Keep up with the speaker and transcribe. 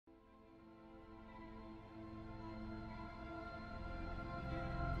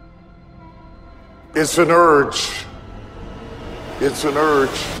It's an urge. It's an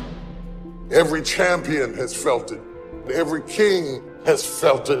urge. Every champion has felt it. Every king has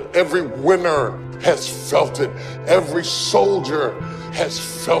felt it. Every winner has felt it. Every soldier has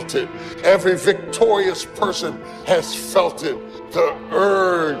felt it. Every victorious person has felt it. The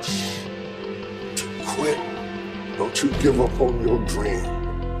urge to quit. Don't you give up on your dream.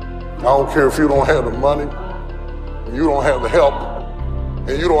 I don't care if you don't have the money, and you don't have the help,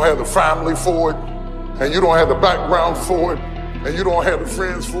 and you don't have the family for it, and you don't have the background for it, and you don't have the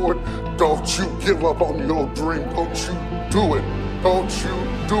friends for it. Don't you give up on your dream. Don't you do it. Don't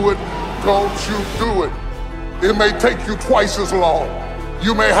you do it. Don't you do it. It may take you twice as long.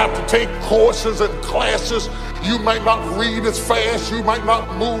 You may have to take courses and classes. You might not read as fast. You might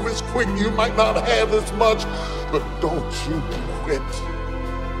not move as quick. You might not have as much. But don't you quit.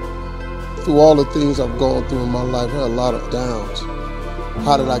 Through all the things I've gone through in my life, I had a lot of downs.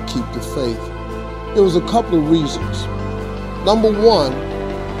 How did I keep the faith? There was a couple of reasons. Number one,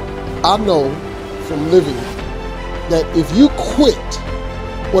 I know from living that if you quit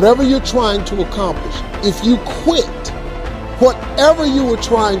whatever you're trying to accomplish, if you quit, whatever you were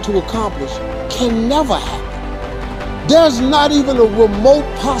trying to accomplish can never happen. There's not even a remote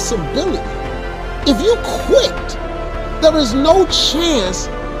possibility. If you quit, there is no chance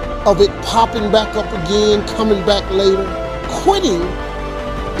of it popping back up again, coming back later. Quitting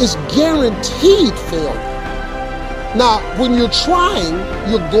is guaranteed failure. Now, when you're trying,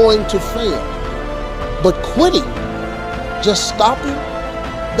 you're going to fail. But quitting, just stopping,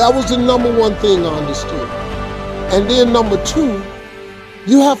 that was the number one thing I understood. And then number two,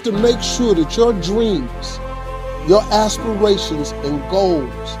 you have to make sure that your dreams, your aspirations and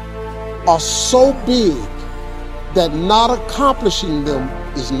goals are so big that not accomplishing them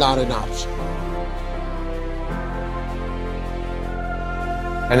is not an option.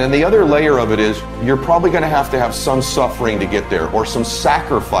 And then the other layer of it is you're probably going to have some suffering to get there or some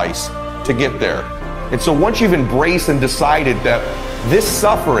sacrifice to get there. And so once you've embraced and decided that this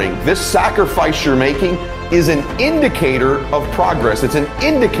suffering, this sacrifice you're making is an indicator of progress. It's an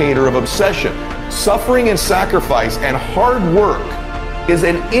indicator of obsession. Suffering and sacrifice and hard work is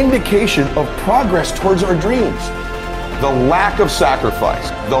an indication of progress towards our dreams. The lack of sacrifice,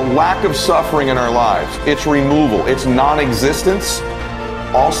 the lack of suffering in our lives, its removal, its non-existence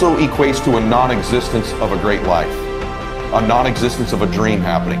also equates to a non-existence of a great life, a non-existence of a dream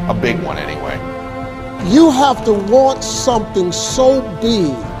happening, a big one anyway. You have to want something so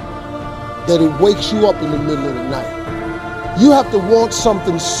big that it wakes you up in the middle of the night. You have to want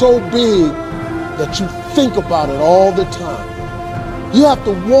something so big that you think about it all the time. You have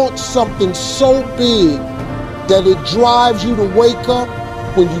to want something so big that it drives you to wake up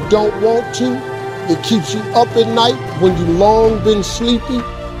when you don't want to. It keeps you up at night when you've long been sleepy.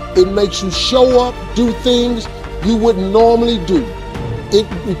 It makes you show up, do things you wouldn't normally do. It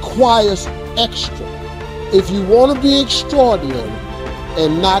requires extra. If you want to be extraordinary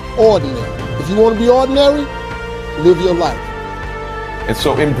and not ordinary, if you want to be ordinary, live your life. And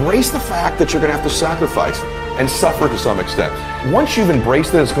so embrace the fact that you're going to have to sacrifice and suffer to some extent. Once you've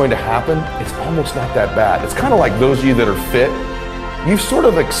embraced that it's going to happen, it's almost not that bad. It's kind of like those of you that are fit. You've sort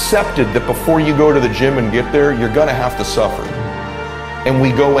of accepted that before you go to the gym and get there, you're going to have to suffer. And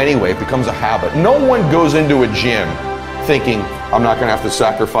we go anyway. It becomes a habit. No one goes into a gym thinking, I'm not going to have to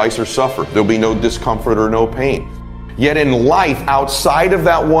sacrifice or suffer. There'll be no discomfort or no pain. Yet in life, outside of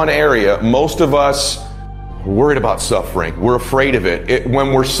that one area, most of us are worried about suffering. We're afraid of it.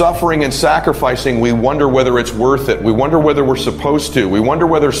 When we're suffering and sacrificing, we wonder whether it's worth it. We wonder whether we're supposed to. We wonder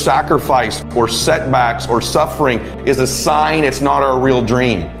whether sacrifice or setbacks or suffering is a sign it's not our real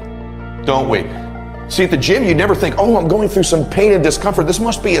dream, don't we? See, at the gym, you'd never think, oh, I'm going through some pain and discomfort. This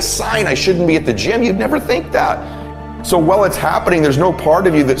must be a sign I shouldn't be at the gym. You'd never think that. So while it's happening, there's no part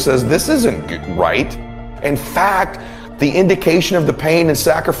of you that says this isn't right. In fact, the indication of the pain and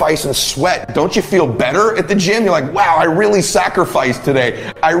sacrifice and sweat, don't you feel better at the gym? You're like, wow, I really sacrificed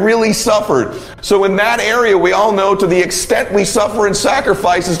today. I really suffered. So in that area, we all know to the extent we suffer and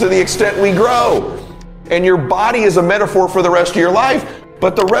sacrifice is to the extent we grow. And your body is a metaphor for the rest of your life.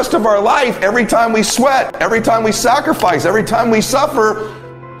 But the rest of our life, every time we sweat, every time we sacrifice, every time we suffer,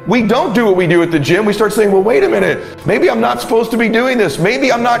 we don't do what we do at the gym. We start saying, well, wait a minute. Maybe I'm not supposed to be doing this.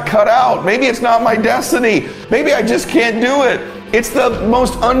 Maybe I'm not cut out. Maybe it's not my destiny. Maybe I just can't do it. It's the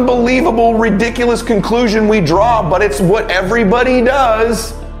most unbelievable, ridiculous conclusion we draw, but it's what everybody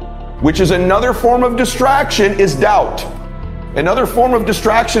does, which is another form of distraction, is doubt. Another form of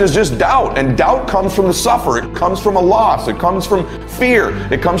distraction is just doubt, and doubt comes from the suffer. It comes from a loss. It comes from fear.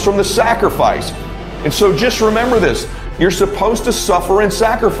 It comes from the sacrifice. And so just remember this. You're supposed to suffer and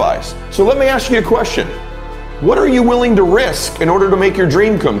sacrifice. So let me ask you a question. What are you willing to risk in order to make your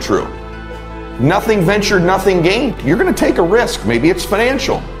dream come true? Nothing ventured, nothing gained. You're going to take a risk. Maybe it's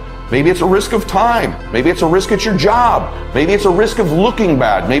financial. Maybe it's a risk of time. Maybe it's a risk at your job. Maybe it's a risk of looking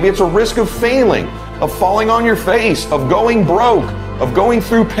bad. Maybe it's a risk of failing, of falling on your face, of going broke, of going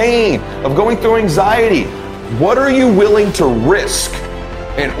through pain, of going through anxiety. What are you willing to risk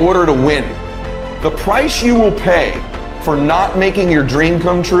in order to win? The price you will pay for not making your dream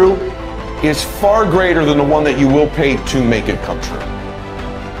come true is far greater than the one that you will pay to make it come true.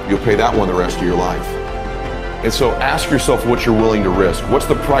 You'll pay that one the rest of your life. And so ask yourself what you're willing to risk. What's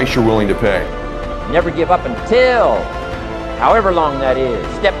the price you're willing to pay? Never give up until, however long that is.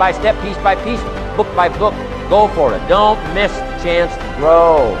 Step by step, piece by piece, book by book, go for it. Don't miss the chance to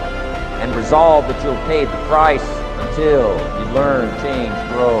grow. And resolve that you'll pay the price until you learn, change,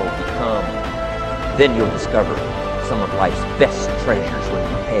 grow, become. Then you'll discover some of life's best treasures